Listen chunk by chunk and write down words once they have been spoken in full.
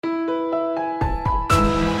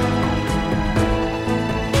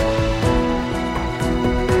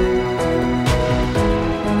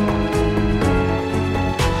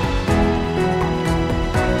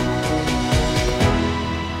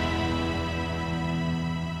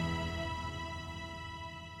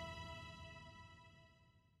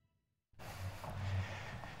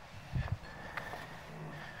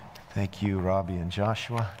Thank you, Robbie and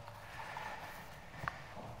Joshua.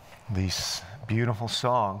 These beautiful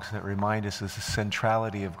songs that remind us of the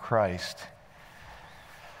centrality of Christ,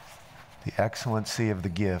 the excellency of the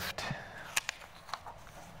gift,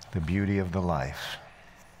 the beauty of the life.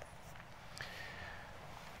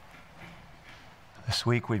 This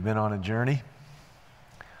week we've been on a journey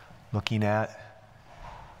looking at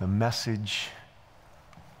the message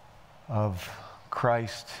of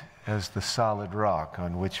Christ as the solid rock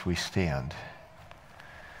on which we stand,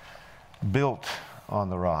 built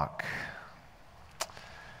on the rock. I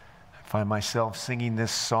find myself singing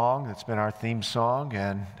this song that's been our theme song,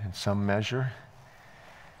 and in some measure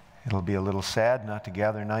it'll be a little sad not to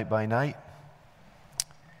gather night by night.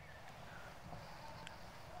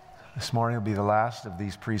 This morning will be the last of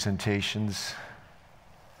these presentations.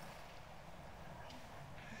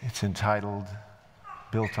 It's entitled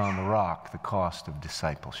Built on the Rock, the Cost of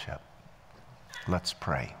Discipleship. Let's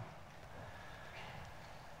pray.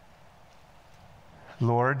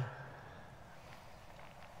 Lord,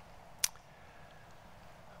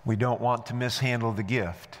 we don't want to mishandle the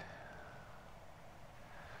gift.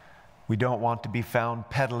 We don't want to be found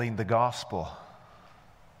peddling the gospel.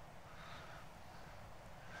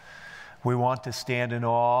 We want to stand in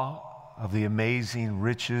awe of the amazing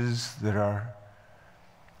riches that are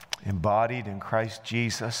embodied in Christ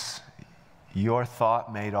Jesus, your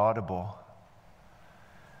thought made audible,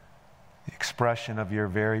 the expression of your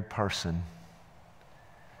very person.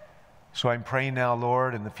 So I'm praying now,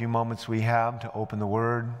 Lord, in the few moments we have to open the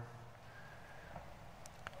Word,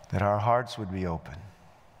 that our hearts would be open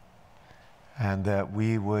and that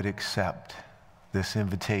we would accept this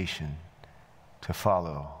invitation to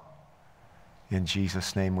follow. In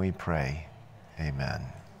Jesus' name we pray. Amen.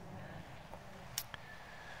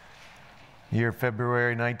 Year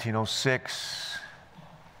February 1906,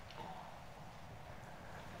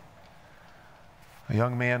 a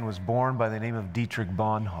young man was born by the name of Dietrich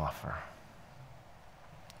Bonhoeffer.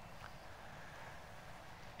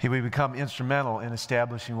 He would become instrumental in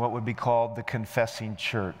establishing what would be called the Confessing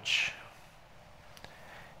Church.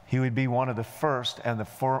 He would be one of the first and the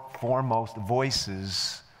foremost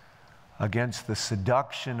voices against the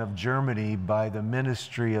seduction of Germany by the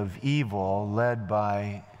ministry of evil led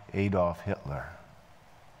by Adolf Hitler.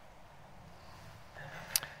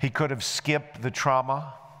 He could have skipped the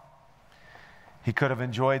trauma. He could have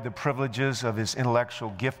enjoyed the privileges of his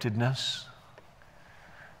intellectual giftedness.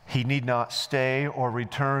 He need not stay or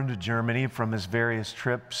return to Germany from his various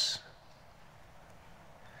trips.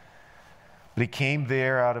 But he came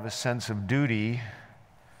there out of a sense of duty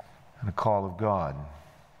and a call of God.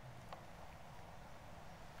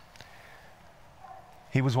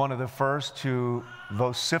 He was one of the first to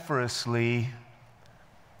vociferously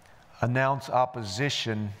announce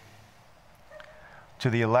opposition to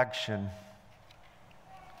the election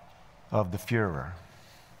of the Führer.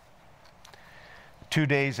 2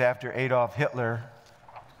 days after Adolf Hitler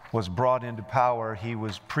was brought into power, he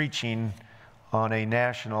was preaching on a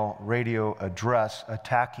national radio address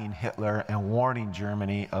attacking Hitler and warning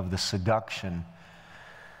Germany of the seduction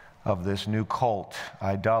of this new cult,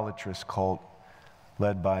 idolatrous cult,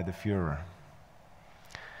 led by the Führer.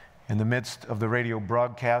 In the midst of the radio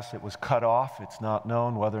broadcast, it was cut off. It's not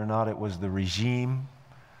known whether or not it was the regime.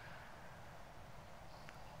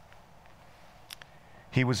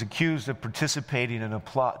 He was accused of participating in a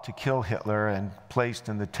plot to kill Hitler and placed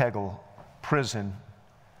in the Tegel prison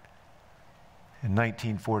in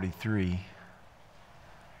 1943.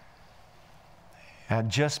 And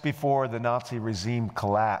just before the Nazi regime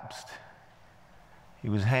collapsed, he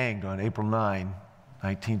was hanged on April 9,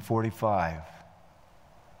 1945,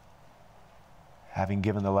 having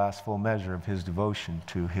given the last full measure of his devotion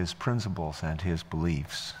to his principles and his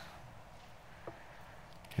beliefs.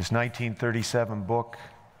 His 1937 book,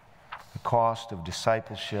 The Cost of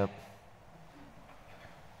Discipleship,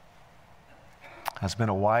 has been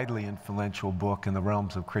a widely influential book in the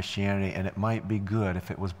realms of Christianity, and it might be good if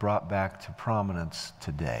it was brought back to prominence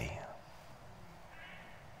today.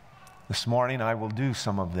 This morning I will do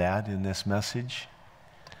some of that in this message.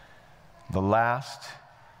 The last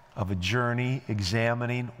of a journey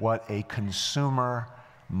examining what a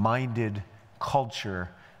consumer-minded culture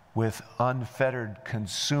with unfettered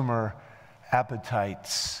consumer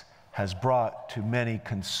appetites has brought to many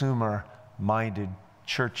consumer-minded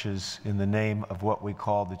churches in the name of what we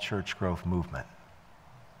call the church growth movement.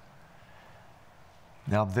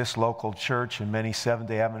 Now, this local church and many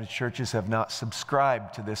Seventh-day Adventist churches have not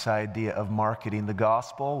subscribed to this idea of marketing the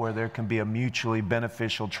gospel, where there can be a mutually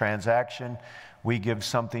beneficial transaction. We give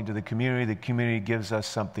something to the community gives us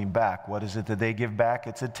something back. What is it that they give back?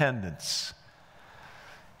 It's attendance.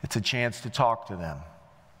 it's a chance to talk to them.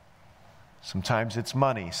 Sometimes it's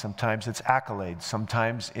money, sometimes it's accolades,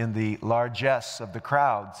 sometimes in the largesse of the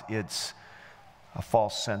crowds, it's a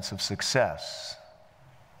false sense of success.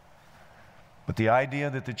 But the idea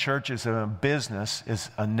that the church is a business is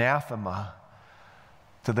anathema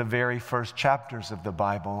to the very first chapters of the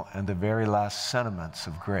Bible and the very last sentiments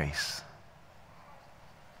of grace.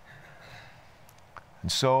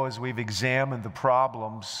 And so as we've examined the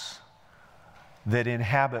problems that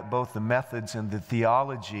inhabit both the methods and the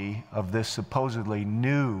theology of this supposedly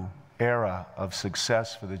new era of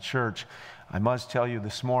success for the church, I must tell you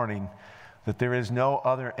this morning that there is no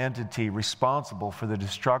other entity responsible for the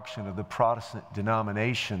destruction of the Protestant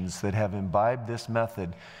denominations that have imbibed this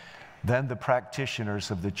method than the practitioners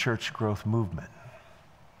of the church growth movement.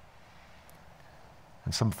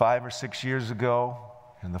 And some 5 or 6 years ago,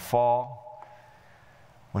 in the fall,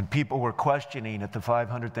 when people were questioning at the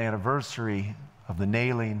 500th anniversary of the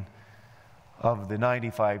nailing of the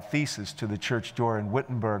 95 Theses to the church door in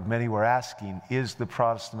Wittenberg, many were asking, is the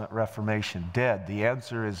Protestant Reformation dead? The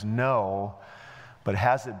answer is no, but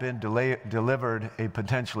has it been delivered a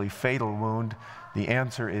potentially fatal wound? The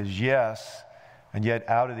answer is yes, and yet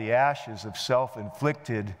out of the ashes of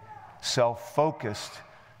self-inflicted, self-focused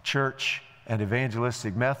church and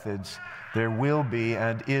evangelistic methods, there will be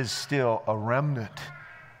and is still a remnant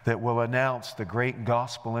that will announce the great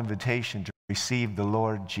gospel invitation to receive the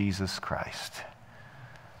Lord Jesus Christ.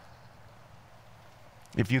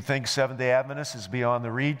 If you think Seventh-day Adventist is beyond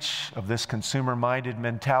the reach of this consumer-minded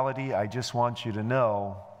mentality, I just want you to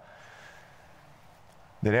know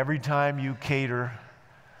that every time you cater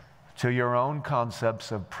to your own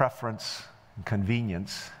concepts of preference and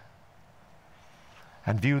convenience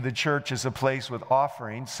and view the church as a place with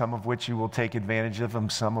offerings, some of which you will take advantage of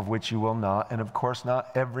and some of which you will not, and of course not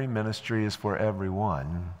every ministry is for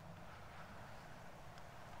everyone.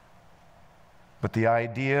 But the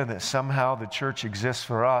idea that somehow the church exists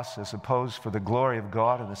for us as opposed for the glory of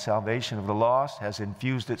God and the salvation of the lost has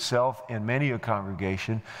infused itself in many a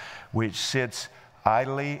congregation which sits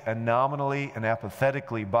idly and nominally and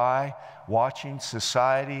apathetically by, watching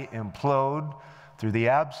society implode through the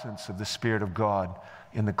absence of the Spirit of God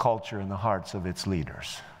in the culture and the hearts of its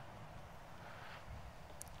leaders.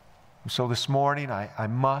 So this morning I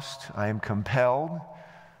am compelled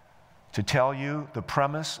to tell you the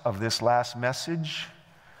premise of this last message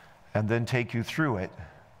and then take you through it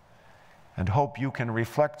and hope you can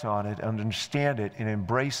reflect on it, understand it, and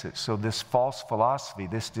embrace it. So this false philosophy,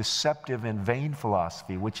 this deceptive and vain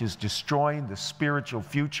philosophy, which is destroying the spiritual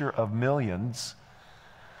future of millions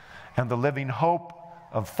and the living hope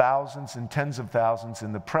of thousands and tens of thousands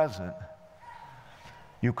in the present,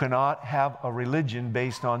 you cannot have a religion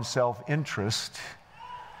based on self-interest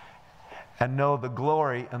and know the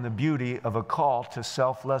glory and the beauty of a call to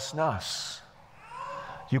selflessness.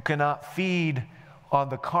 You cannot feed on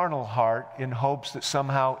the carnal heart in hopes that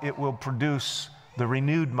somehow it will produce the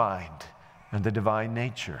renewed mind and the divine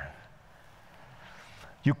nature.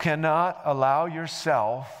 You cannot allow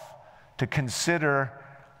yourself to consider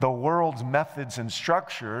the world's methods and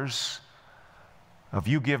structures of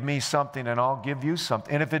you give me something and I'll give you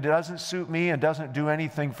something. And if it doesn't suit me and doesn't do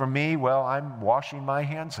anything for me, well, I'm washing my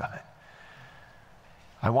hands on it.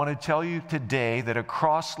 I want to tell you today that a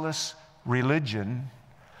crossless religion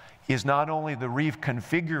is not only the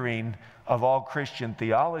reconfiguring of all Christian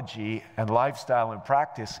theology and lifestyle and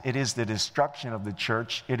practice, it is the destruction of the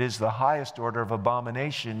church. It is the highest order of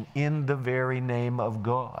abomination in the very name of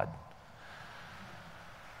God.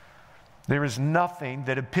 There is nothing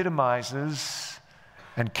that epitomizes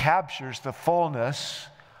and captures the fullness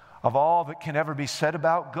of all that can ever be said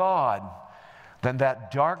about God than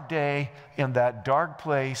that dark day in that dark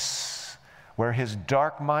place where his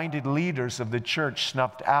dark-minded leaders of the church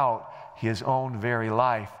snuffed out his own very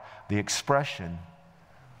life, the expression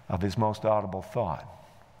of his most audible thought.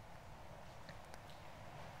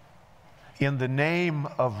 In the name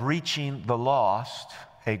of reaching the lost,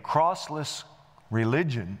 a crossless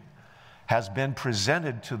religion has been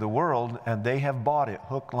presented to the world, and they have bought it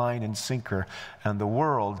hook, line, and sinker, and the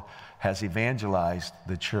world has evangelized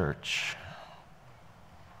the church.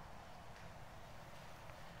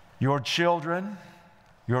 Your children,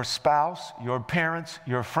 your spouse, your parents,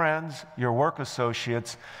 your friends, your work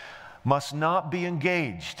associates must not be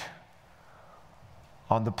engaged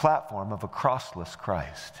on the platform of a crossless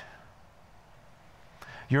Christ.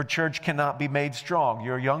 Your church cannot be made strong.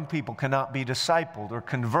 Your young people cannot be discipled or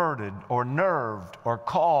converted or nerved or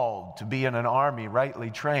called to be in an army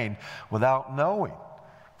rightly trained without knowing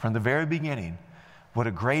from the very beginning what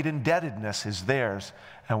a great indebtedness is theirs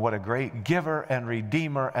and what a great giver and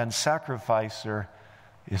redeemer and sacrificer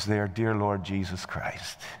is their dear Lord Jesus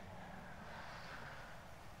Christ.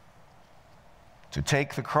 To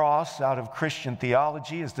take the cross out of Christian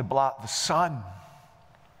theology is to blot the sun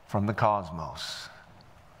from the cosmos.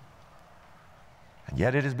 And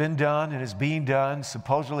yet it has been done, and is being done,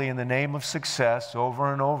 supposedly in the name of success,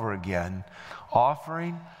 over and over again,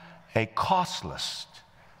 offering a costless,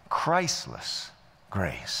 Christless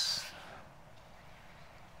grace.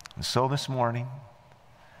 And so this morning,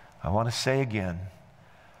 I want to say again,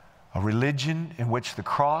 a religion in which the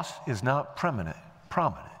cross is not prominent,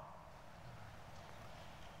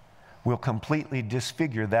 will completely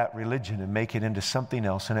disfigure that religion and make it into something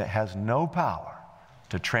else, and it has no power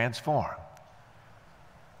to transform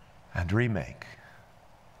and remake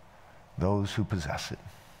those who possess it.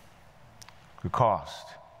 The cost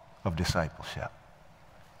of discipleship.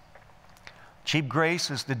 Cheap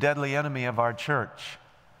grace is the deadly enemy of our church.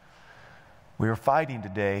 We are fighting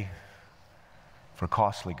today for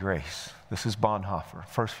costly grace. This is Bonhoeffer,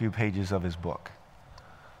 first few pages of his book.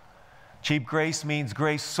 Cheap grace means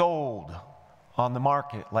grace sold on the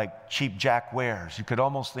market like cheap Jack wares. You could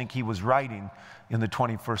almost think he was writing in the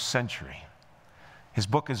 21st century. His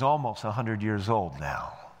book is almost 100 years old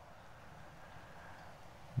now.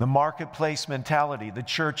 The marketplace mentality, the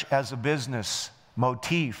church as a business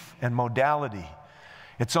motif and modality.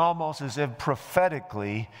 It's almost as if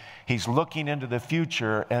prophetically he's looking into the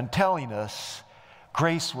future and telling us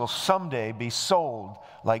grace will someday be sold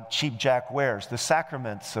like cheap Jack wares. The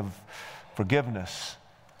sacraments of forgiveness,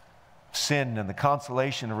 sin, and the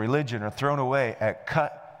consolation of religion are thrown away at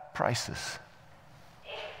cut prices.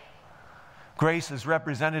 Grace is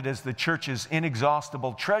represented as the church's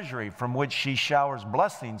inexhaustible treasury from which she showers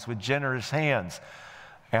blessings with generous hands.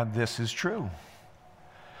 And this is true.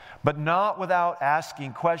 But not without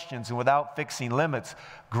asking questions and without fixing limits.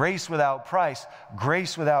 Grace without price,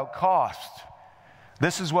 grace without cost.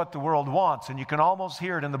 This is what the world wants, and you can almost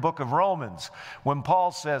hear it in the book of Romans when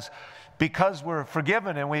Paul says, because we're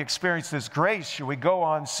forgiven and we experience this grace, should we go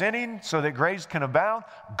on sinning so that grace can abound?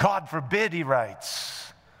 God forbid, he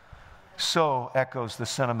writes. So echoes the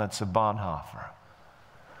sentiments of Bonhoeffer.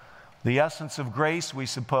 The essence of grace, we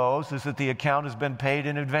suppose, is that the account has been paid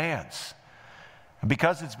in advance. And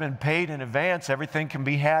because it's been paid in advance, everything can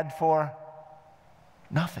be had for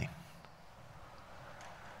nothing.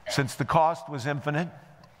 Since the cost was infinite,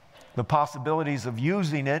 the possibilities of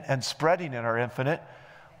using it and spreading it are infinite,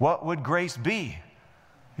 what would grace be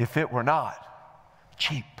if it were not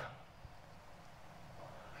cheap?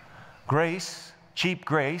 Grace, cheap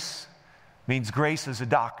grace, means grace is a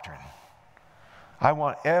doctrine. I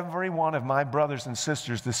want every one of my brothers and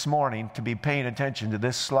sisters this morning to be paying attention to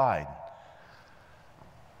this slide.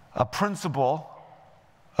 A principle,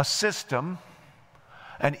 a system,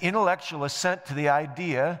 an intellectual assent to the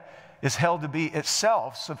idea is held to be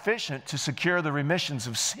itself sufficient to secure the remissions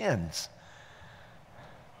of sins.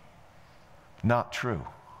 Not true.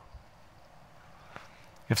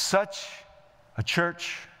 If such a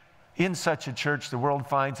church, in such a church, the world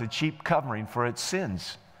finds a cheap covering for its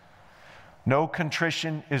sins. No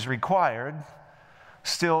contrition is required,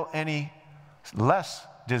 still any less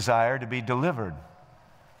desire to be delivered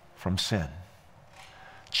from sin.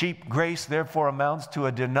 Cheap grace, therefore, amounts to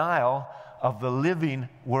a denial of the living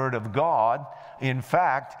Word of God. In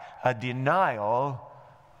fact, a denial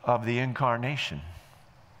of the incarnation.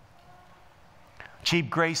 Cheap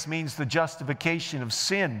grace means the justification of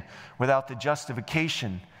sin without the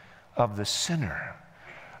justification of the sinner.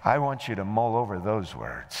 I want you to mull over those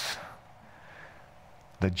words.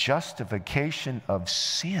 The justification of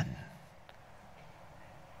sin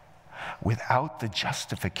without the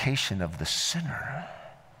justification of the sinner.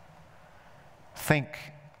 Think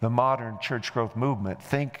the modern church growth movement.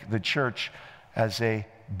 Think the church as a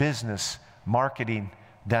business marketing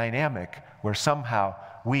dynamic where somehow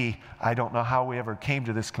I don't know how we ever came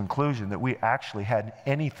to this conclusion that we actually had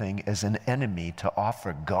anything as an enemy to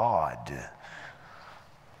offer God.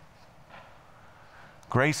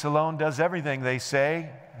 Grace alone does everything, they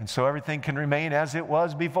say, and so everything can remain as it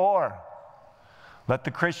was before. Let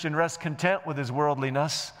the Christian rest content with his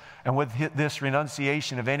worldliness and with this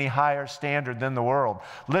renunciation of any higher standard than the world.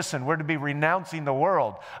 Listen, we're to be renouncing the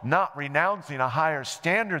world, not renouncing a higher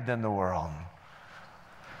standard than the world.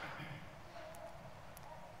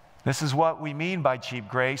 This is what we mean by cheap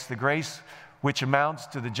grace, the grace which amounts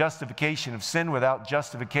to the justification of sin without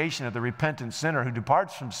justification of the repentant sinner who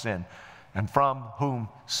departs from sin and from whom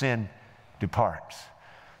sin departs.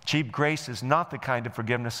 Cheap grace is not the kind of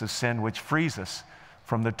forgiveness of sin which frees us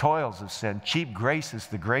from the toils of sin. Cheap grace is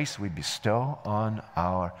the grace we bestow on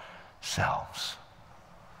ourselves.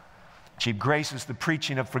 Cheap grace is the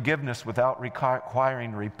preaching of forgiveness without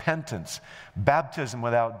requiring repentance, baptism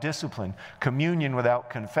without discipline, communion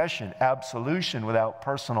without confession, absolution without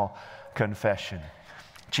personal confession.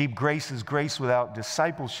 Cheap grace is grace without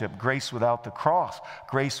discipleship, grace without the cross,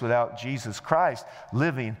 grace without Jesus Christ,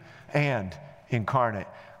 living and incarnate.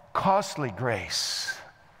 Costly grace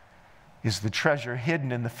is the treasure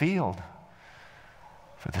hidden in the field.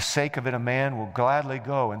 For the sake of it, a man will gladly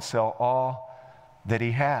go and sell all that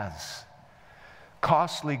he has.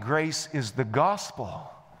 Costly grace is the gospel,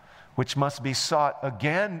 which must be sought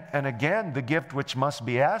again and again, the gift which must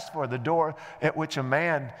be asked for, the door at which a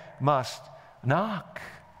man must knock.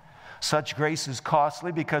 Such grace is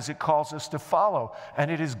costly because it calls us to follow,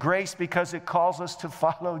 and it is grace because it calls us to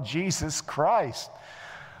follow Jesus Christ.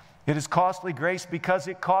 It is costly grace because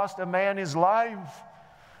it cost a man his life,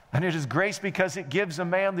 and it is grace because it gives a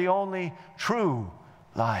man the only true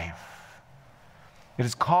life. It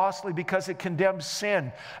is costly because it condemns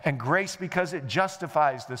sin, and grace because it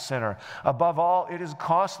justifies the sinner. Above all, it is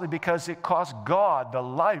costly because it cost God the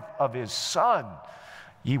life of his Son.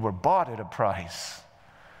 Ye were bought at a price.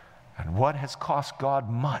 And what has cost God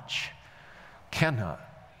much cannot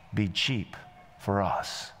be cheap for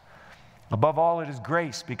us. Above all, it is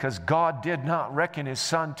grace because God did not reckon his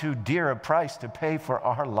Son too dear a price to pay for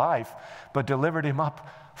our life, but delivered him up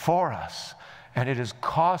for us. And it is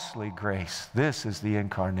costly grace. This is the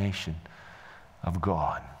incarnation of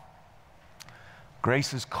God.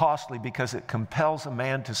 Grace is costly because it compels a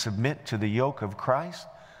man to submit to the yoke of Christ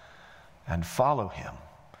and follow him.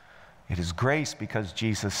 It is grace because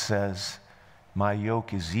Jesus says, my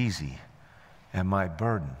yoke is easy and my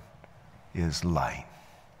burden is light.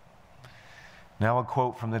 Now a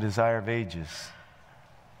quote from the Desire of Ages.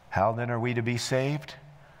 How then are we to be saved?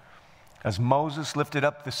 As Moses lifted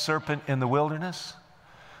up the serpent in the wilderness,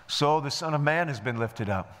 so the Son of Man has been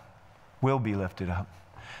lifted up, will be lifted up.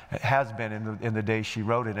 It has been in the day she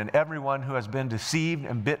wrote it. And everyone who has been deceived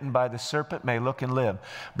and bitten by the serpent may look and live.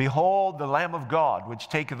 Behold the Lamb of God, which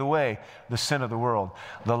taketh away the sin of the world.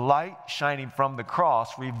 The light shining from the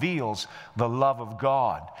cross reveals the love of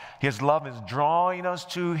God. His love is drawing us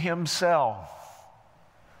to himself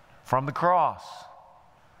from the cross,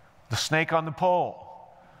 the snake on the pole.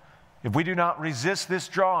 If we do not resist this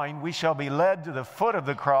drawing, we shall be led to the foot of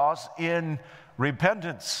the cross in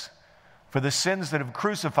repentance for the sins that have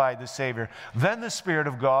crucified the Savior. Then the Spirit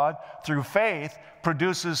of God, through faith,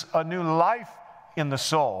 produces a new life in the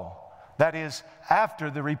soul. That is,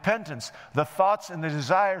 after the repentance, the thoughts and the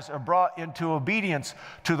desires are brought into obedience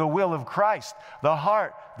to the will of Christ. The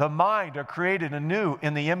heart, the mind are created anew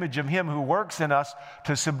in the image of him who works in us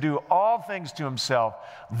to subdue all things to himself.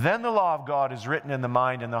 Then the law of God is written in the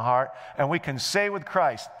mind and the heart, and we can say with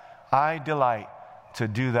Christ, I delight to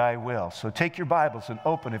do thy will. So take your Bibles and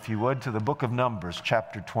open, if you would, to the book of Numbers,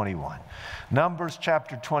 chapter 21. Numbers,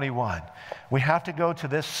 chapter 21. We have to go to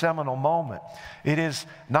this seminal moment. It is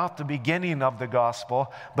not the beginning of the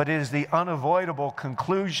gospel, but it is the unavoidable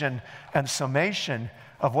conclusion and summation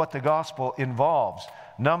of what the gospel involves.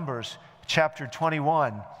 Numbers, chapter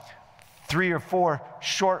 21, 3 or 4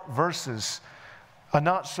 short verses, a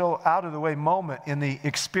not so out of the way moment in the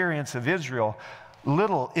experience of Israel.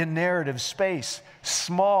 Little in narrative space,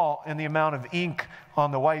 small in the amount of ink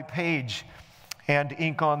on the white page and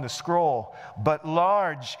ink on the scroll, but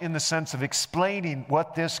large in the sense of explaining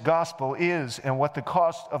what this gospel is and what the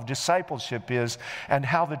cost of discipleship is and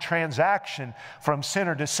how the transaction from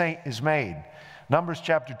sinner to saint is made. Numbers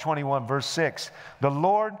chapter 21, verse 6. The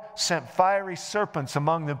Lord sent fiery serpents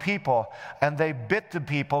among the people, and they bit the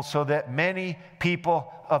people so that many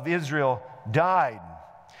people of Israel died.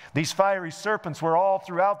 These fiery serpents were all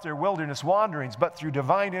throughout their wilderness wanderings, but through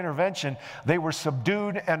divine intervention, they were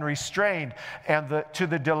subdued and restrained. And to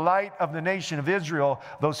the delight of the nation of Israel,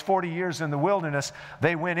 those 40 years in the wilderness,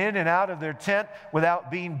 they went in and out of their tent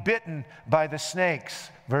without being bitten by the snakes.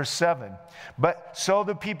 Verse 7. But so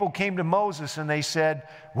the people came to Moses and they said,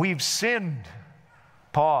 we've sinned.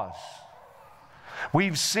 Pause.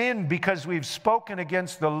 We've sinned because we've spoken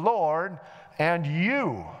against the Lord and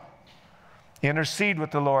you. Intercede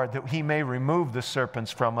with the Lord that he may remove the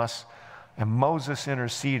serpents from us. And Moses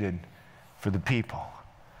interceded for the people.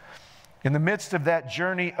 In the midst of that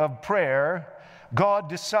journey of prayer, God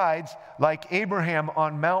decides, like Abraham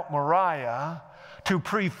on Mount Moriah, to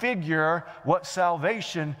prefigure what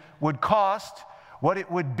salvation would cost, what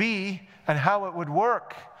it would be, and how it would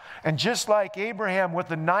work. And just like Abraham with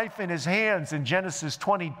the knife in his hands in Genesis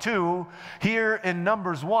 22, here in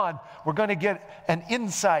Numbers 1, we're going to get an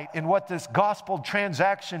insight in what this gospel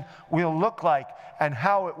transaction will look like and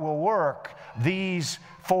how it will work. These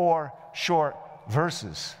 4 short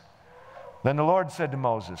verses. Then the Lord said to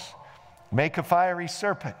Moses, make a fiery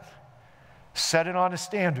serpent, set it on a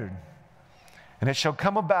standard, and it shall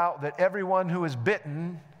come about that everyone who is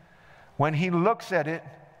bitten, when he looks at it,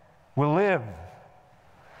 will live.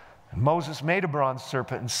 And Moses made a bronze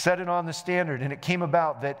serpent and set it on the standard, and it came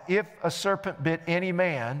about that if a serpent bit any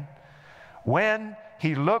man, when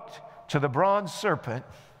he looked to the bronze serpent,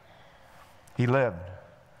 he lived.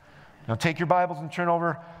 Now take your Bibles and turn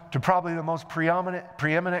over to probably the most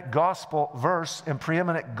preeminent gospel verse and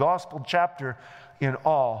preeminent gospel chapter in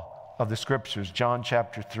all of the Scriptures, John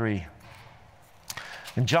chapter 3.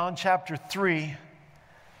 In John chapter 3,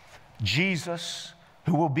 Jesus,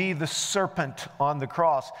 who will be the serpent on the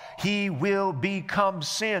cross, he will become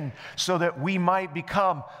sin so that we might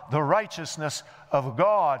become the righteousness of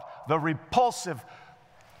God, the repulsive,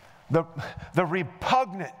 the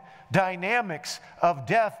repugnant dynamics of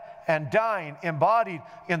death and dying embodied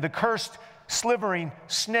in the cursed, slithering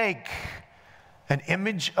snake. An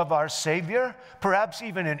image of our Savior, perhaps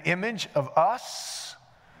even an image of us.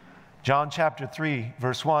 John chapter 3,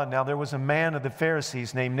 verse 1, now there was a man of the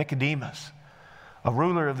Pharisees named Nicodemus, a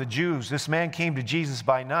ruler of the Jews. This man came to Jesus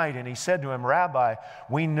by night, and he said to him, Rabbi,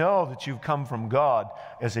 we know that you've come from God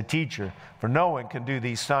as a teacher, for no one can do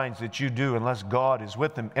these signs that you do unless God is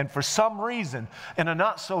with them. And for some reason, in a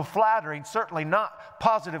not so flattering, certainly not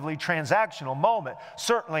positively transactional moment,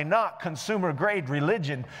 certainly not consumer grade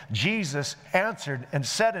religion, Jesus answered and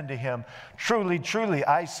said unto him, truly, truly,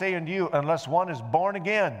 I say unto you, unless one is born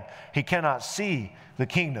again, he cannot see the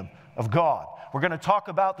kingdom of God. We're going to talk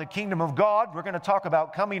about the kingdom of God. We're going to talk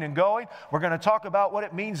about coming and going. We're going to talk about what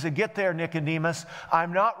it means to get there, Nicodemus.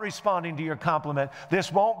 I'm not responding to your compliment.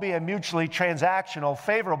 This won't be a mutually transactional,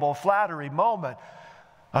 favorable, flattery moment.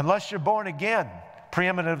 Unless you're born again,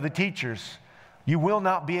 preeminent of the teachers, you will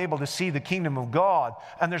not be able to see the kingdom of God.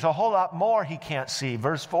 And there's a whole lot more he can't see.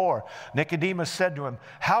 Verse 4, Nicodemus said to him,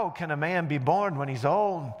 how can a man be born when he's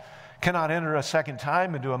old? Cannot enter a second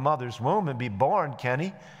time into a mother's womb and be born, can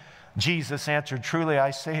he? Jesus answered, truly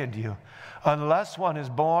I say unto you, unless one is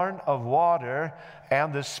born of water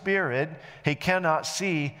and the Spirit, he cannot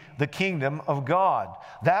see the kingdom of God.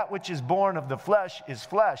 That which is born of the flesh is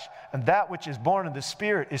flesh, and that which is born of the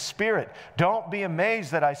Spirit is spirit. Don't be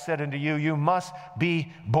amazed that I said unto you, you must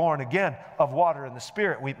be born again of water and the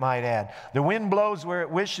Spirit, we might add. The wind blows where it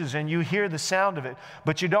wishes, and you hear the sound of it,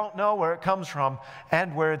 but you don't know where it comes from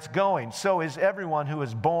and where it's going. So is everyone who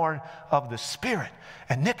is born of the Spirit.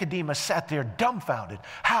 And Nicodemus sat there dumbfounded.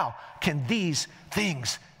 How can these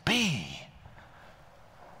things be?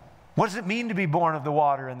 What does it mean to be born of the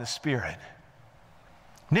water and the Spirit?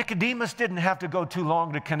 Nicodemus didn't have to go too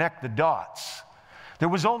long to connect the dots. There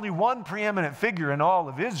was only one preeminent figure in all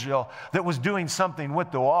of Israel that was doing something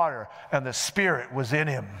with the water, and the Spirit was in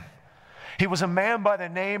him. He was a man by the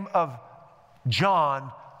name of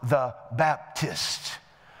John the Baptist.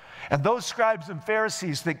 And those scribes and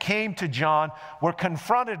Pharisees that came to John were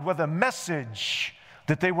confronted with a message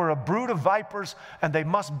that they were a brood of vipers and they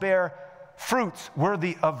must bear fruits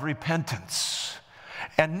worthy of repentance.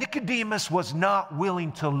 And Nicodemus was not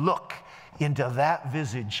willing to look into that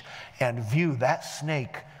visage and view that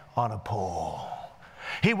snake on a pole.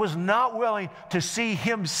 He was not willing to see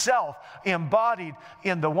himself embodied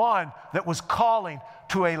in the one that was calling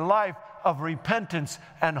to a life of repentance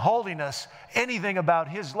and holiness, anything about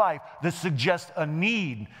his life that suggests a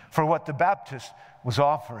need for what the Baptist was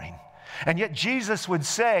offering. And yet Jesus would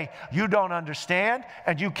say, you don't understand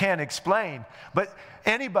and you can't explain, but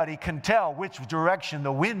anybody can tell which direction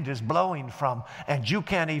the wind is blowing from, and you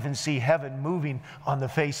can't even see heaven moving on the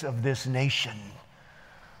face of this nation.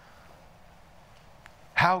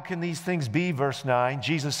 How can these things be? Verse 9,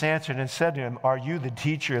 Jesus answered and said to him, are you the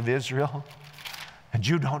teacher of Israel, and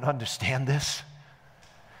you don't understand this?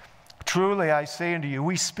 Truly I say unto you,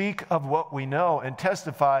 we speak of what we know and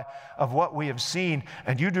testify of what we have seen,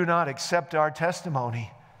 and you do not accept our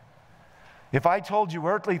testimony. If I told you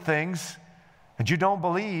earthly things and you don't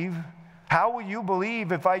believe, how will you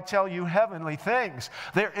believe if I tell you heavenly things?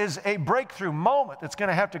 There is a breakthrough moment that's going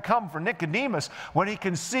to have to come for Nicodemus when he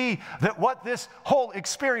can see that what this whole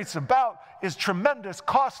experience is about is tremendous,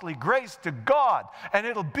 costly grace to God, and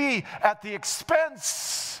it'll be at the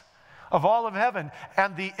expense of all of heaven,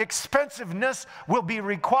 and the expensiveness will be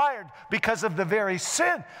required because of the very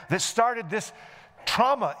sin that started this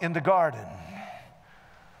trauma in the garden.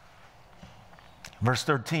 Verse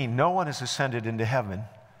 13, no one has ascended into heaven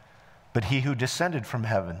but he who descended from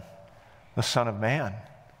heaven, the Son of Man.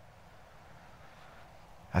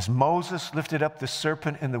 As Moses lifted up the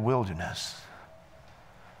serpent in the wilderness,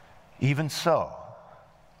 even so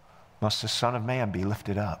must the Son of Man be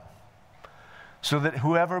lifted up, so that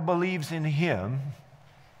whoever believes in him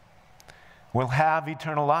will have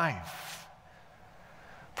eternal life.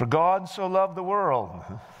 For God so loved the world,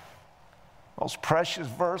 most precious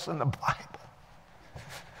verse in the Bible,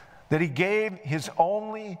 that he gave his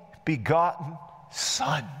only begotten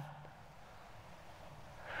Son,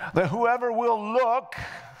 that whoever will look,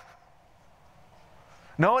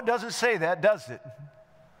 no, it doesn't say that, does it?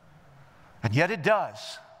 And yet it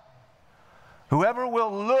does. Whoever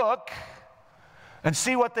will look and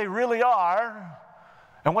see what they really are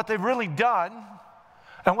and what they've really done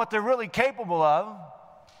and what they're really capable of,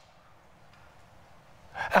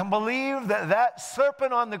 and believe that that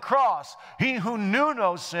serpent on the cross, he who knew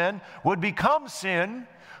no sin, would become sin,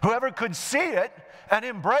 whoever could see it and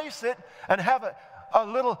embrace it and have a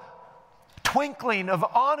little twinkling of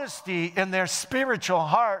honesty in their spiritual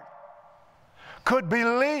heart, could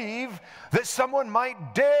believe that someone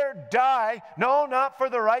might dare die, no, not for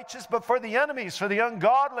the righteous, but for the enemies, for the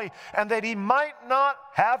ungodly, and that he might not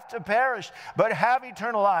have to perish, but have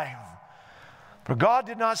eternal life. For God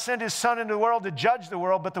did not send his Son into the world to judge the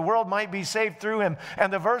world, but the world might be saved through him.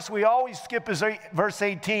 And the verse we always skip is verse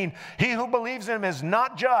 18. He who believes in him is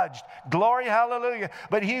not judged. Glory, hallelujah.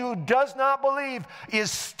 But he who does not believe is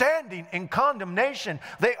standing in condemnation.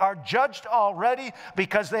 They are judged already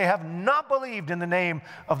because they have not believed in the name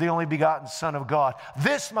of the only begotten Son of God.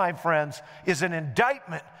 This, my friends, is an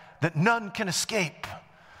indictment that none can escape.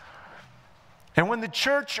 And when the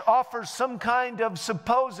church offers some kind of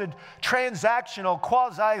supposed transactional,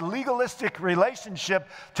 quasi-legalistic relationship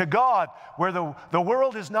to God, where the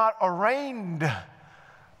world is not arraigned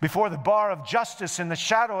before the bar of justice in the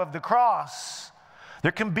shadow of the cross,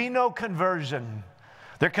 there can be no conversion,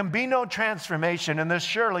 there can be no transformation, and there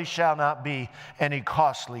surely shall not be any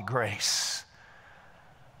costly grace.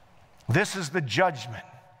 This is the judgment,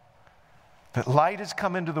 that light has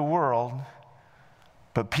come into the world,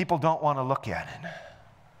 but people don't want to look at it.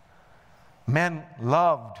 Men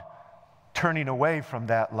loved turning away from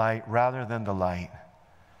that light rather than the light,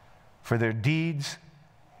 for their deeds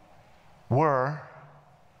were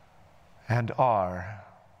and are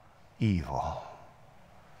evil.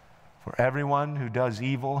 For everyone who does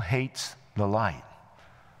evil hates the light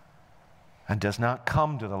and does not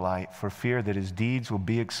come to the light for fear that his deeds will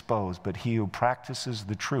be exposed. But he who practices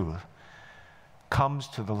the truth comes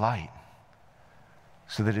to the light,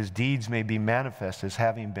 so that his deeds may be manifest as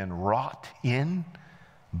having been wrought in,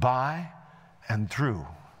 by, and through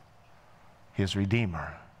his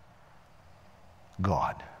Redeemer,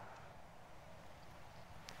 God.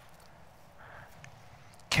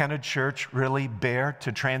 Can a church really bear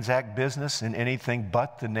to transact business in anything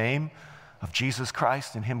but the name of Jesus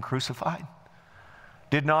Christ and him crucified?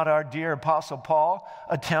 Did not our dear Apostle Paul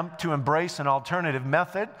attempt to embrace an alternative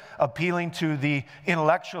method, appealing to the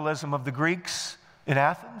intellectualism of the Greeks in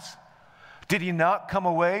Athens? Did he not come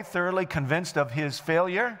away thoroughly convinced of his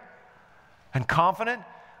failure and confident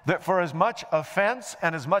that for as much offense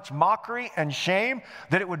and as much mockery and shame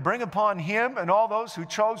that it would bring upon him and all those who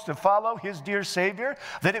chose to follow his dear Savior,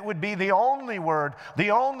 that it would be the only word,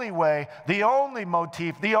 the only way, the only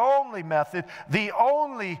motif, the only method, the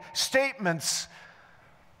only statements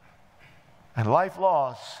and life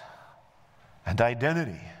laws and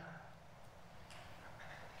identity?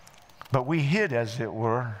 But we hid, as it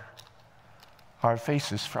were, our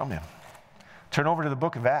faces from him. Turn over to the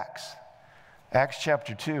book of Acts. Acts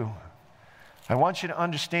chapter 2. I want you to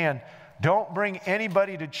understand, don't bring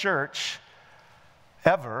anybody to church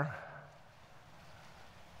ever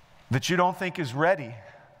that you don't think is ready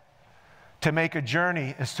to make a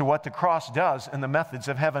journey as to what the cross does and the methods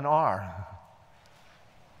of heaven are.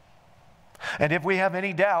 And if we have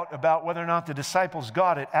any doubt about whether or not the disciples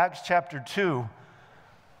got it, Acts chapter 2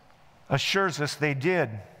 assures us they did.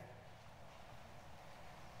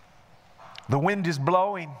 The wind is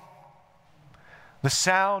blowing. The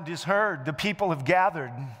sound is heard. The people have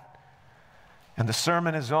gathered. And the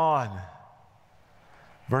sermon is on.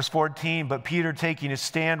 Verse 14, but Peter, taking his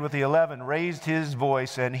stand with the 11, raised his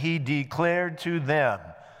voice, and he declared to them,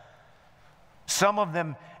 some of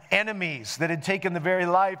them enemies that had taken the very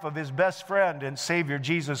life of his best friend and Savior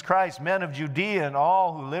Jesus Christ, men of Judea and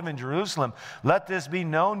all who live in Jerusalem, let this be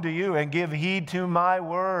known to you and give heed to my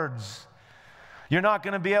words. You're not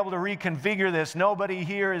going to be able to reconfigure this. Nobody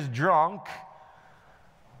here is drunk.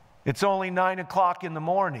 It's only 9 o'clock in the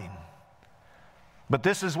morning. But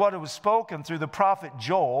this is what it was spoken through the prophet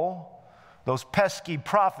Joel, those pesky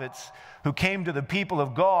prophets who came to the people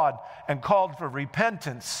of God and called for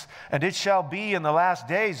repentance. And it shall be in the last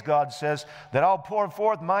days, God says, that I'll pour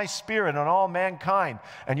forth my spirit on all mankind,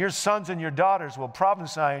 and your sons and your daughters will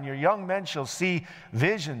prophesy, and your young men shall see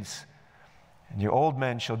visions. and your old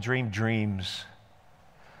men shall dream dreams.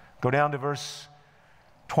 Go down to verse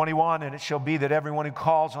 21, and it shall be that everyone who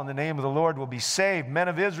calls on the name of the Lord will be saved. Men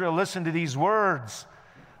of Israel, listen to these words.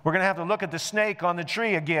 We're going to have to look at the snake on the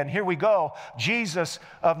tree again. Here we go. Jesus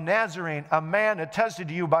of Nazarene, a man attested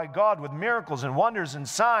to you by God with miracles and wonders and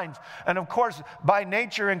signs, and of course by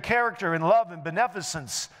nature and character and love and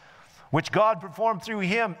beneficence, which God performed through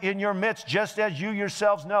him in your midst, just as you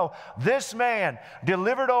yourselves know. This man,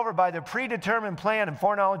 delivered over by the predetermined plan and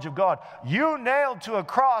foreknowledge of God, you nailed to a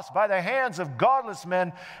cross by the hands of godless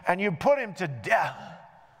men, and you put him to death.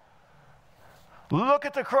 Look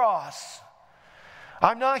at the cross.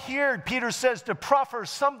 I'm not here, Peter says, to proffer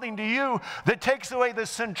something to you that takes away the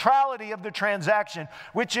centrality of the transaction,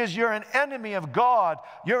 which is you're an enemy of God.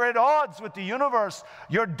 You're at odds with the universe.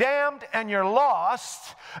 You're damned and you're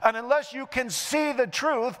lost. And unless you can see the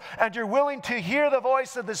truth and you're willing to hear the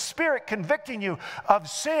voice of the Spirit convicting you of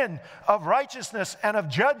sin, of righteousness, and of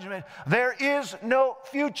judgment, there is no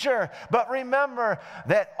future. But remember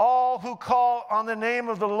that all who call on the name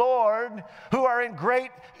of the Lord, who are in great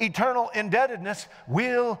eternal indebtedness,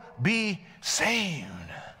 will be saved.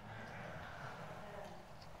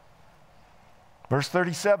 Verse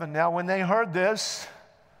 37, now when they heard this,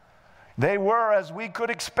 they were, as we could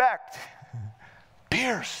expect,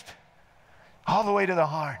 pierced all the way to the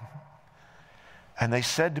heart. And they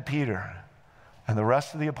said to Peter and the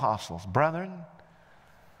rest of the apostles, brethren,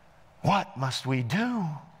 what must we do?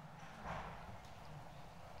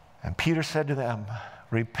 And Peter said to them,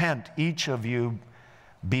 repent, each of you,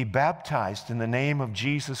 be baptized in the name of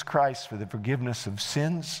Jesus Christ for the forgiveness of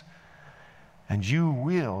sins, and you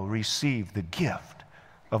will receive the gift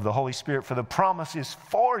of the Holy Spirit. For the promise is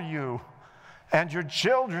for you and your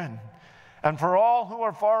children, and for all who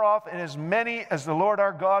are far off, and as many as the Lord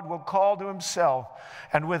our God will call to himself.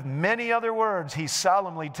 And with many other words he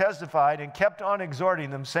solemnly testified and kept on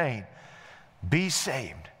exhorting them, saying, be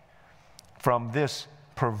saved from this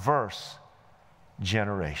perverse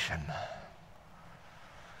generation.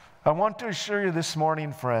 I want to assure you this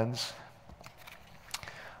morning, friends,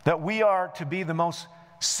 that we are to be the most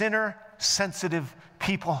sinner-sensitive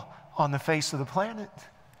people on the face of the planet.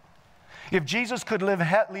 If Jesus could leave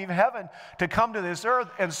heaven to come to this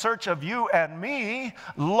earth in search of you and me,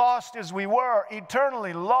 lost as we were,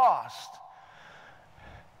 eternally lost,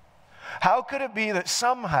 how could it be that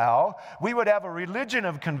somehow we would have a religion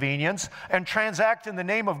of convenience and transact in the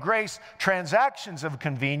name of grace transactions of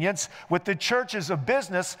convenience with the churches of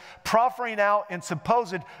business proffering out in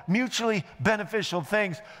supposed mutually beneficial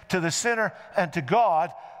things to the sinner and to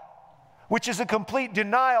God, which is a complete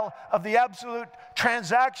denial of the absolute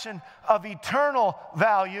transaction of eternal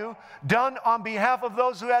value done on behalf of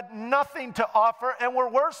those who had nothing to offer and were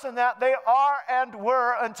worse than that. They are and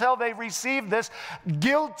were, until they received this,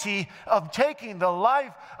 guilty of taking the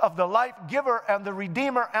life of the life giver and the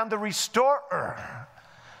redeemer and the restorer.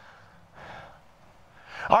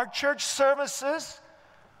 Our church services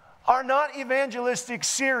are not evangelistic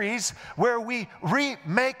series where we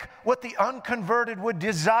remake what the unconverted would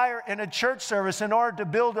desire in a church service in order to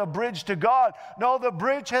build a bridge to God. No, the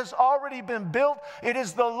bridge has already been built. It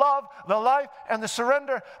is the love, the life, and the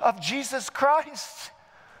surrender of Jesus Christ.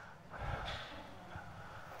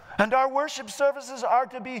 And our worship services are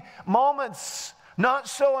to be moments not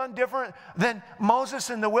so undifferent than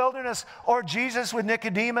Moses in the wilderness, or Jesus with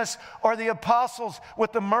Nicodemus, or the apostles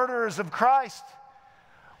with the murderers of Christ.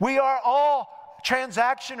 We are all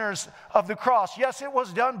transactioners of the cross. Yes, it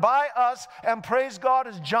was done by us, and praise God,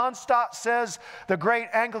 as John Stott says, the great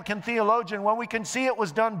Anglican theologian, when we can see it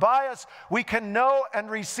was done by us, we can know and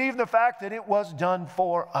receive the fact that it was done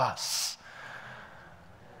for us.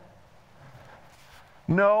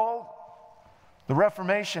 No, the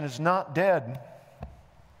Reformation is not dead,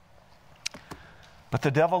 but the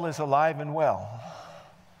devil is alive and well.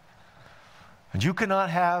 And you cannot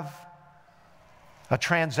have a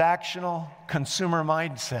transactional consumer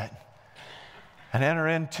mindset and enter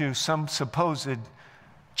into some supposed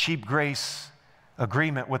cheap grace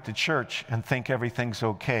agreement with the church and think everything's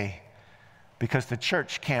okay, because the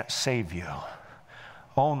church can't save you.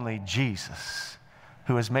 Only Jesus,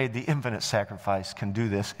 who has made the infinite sacrifice, can do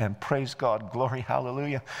this. And praise God, glory,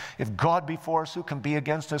 hallelujah. If God be for us, who can be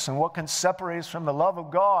against us? And what can separate us from the love of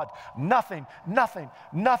God? Nothing, nothing,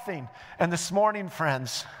 nothing. And this morning,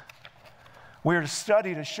 friends, we are to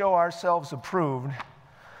study to show ourselves approved,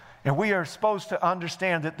 and we are supposed to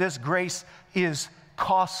understand that this grace is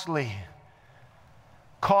costly.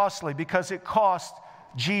 Costly because it cost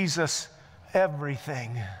Jesus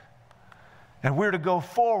everything. And we're to go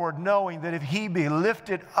forward knowing that if he be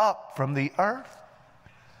lifted up from the earth,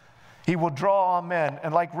 He will draw all men.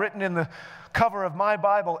 And like written in the cover of my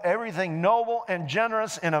Bible, everything noble and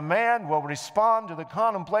generous in a man will respond to the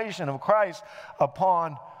contemplation of Christ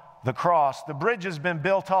upon the cross. The bridge has been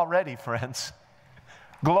built already, friends.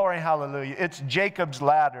 Glory, hallelujah. It's Jacob's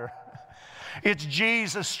ladder. It's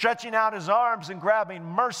Jesus stretching out his arms and grabbing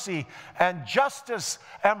mercy and justice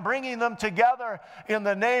and bringing them together in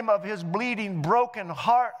the name of his bleeding, broken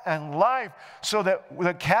heart and life so that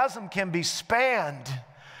the chasm can be spanned.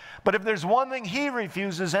 But if there's one thing he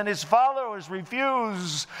refuses and his followers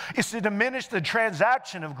refuse, is to diminish the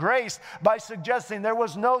transaction of grace by suggesting there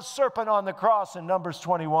was no serpent on the cross in Numbers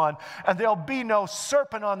 21, and there'll be no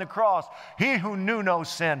serpent on the cross. He who knew no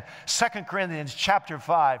sin, 2 Corinthians chapter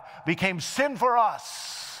 5, became sin for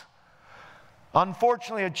us.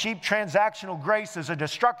 Unfortunately, a cheap transactional grace is a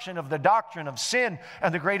destruction of the doctrine of sin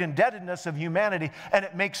and the great indebtedness of humanity, and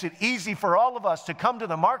it makes it easy for all of us to come to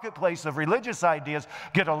the marketplace of religious ideas,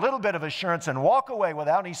 get a little bit of assurance, and walk away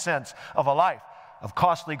without any sense of a life of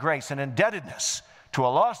costly grace and indebtedness to a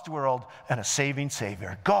lost world and a saving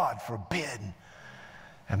Savior. God forbid.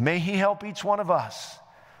 And may he help each one of us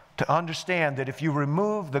to understand that if you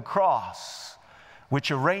remove the cross, which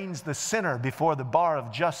arraigns the sinner before the bar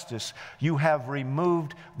of justice, you have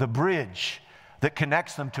removed the bridge that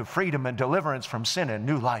connects them to freedom and deliverance from sin and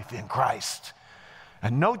new life in Christ.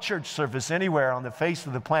 And no church service anywhere on the face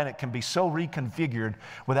of the planet can be so reconfigured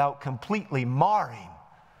without completely marring,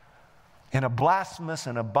 in a blasphemous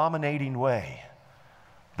and abominating way,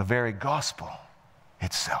 the very gospel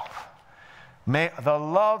itself. May the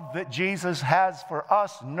love that Jesus has for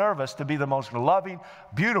us nerve us to be the most loving,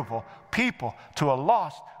 beautiful people to a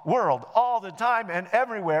lost world all the time and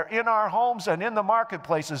everywhere, in our homes and in the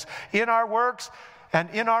marketplaces, in our works and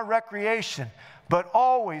in our recreation. But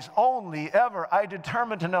always, only, ever, I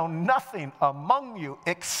determine to know nothing among you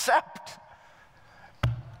except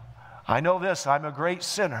I know this, I'm a great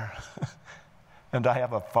sinner and I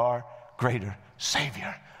have a far greater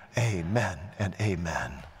Savior. Amen and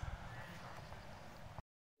amen.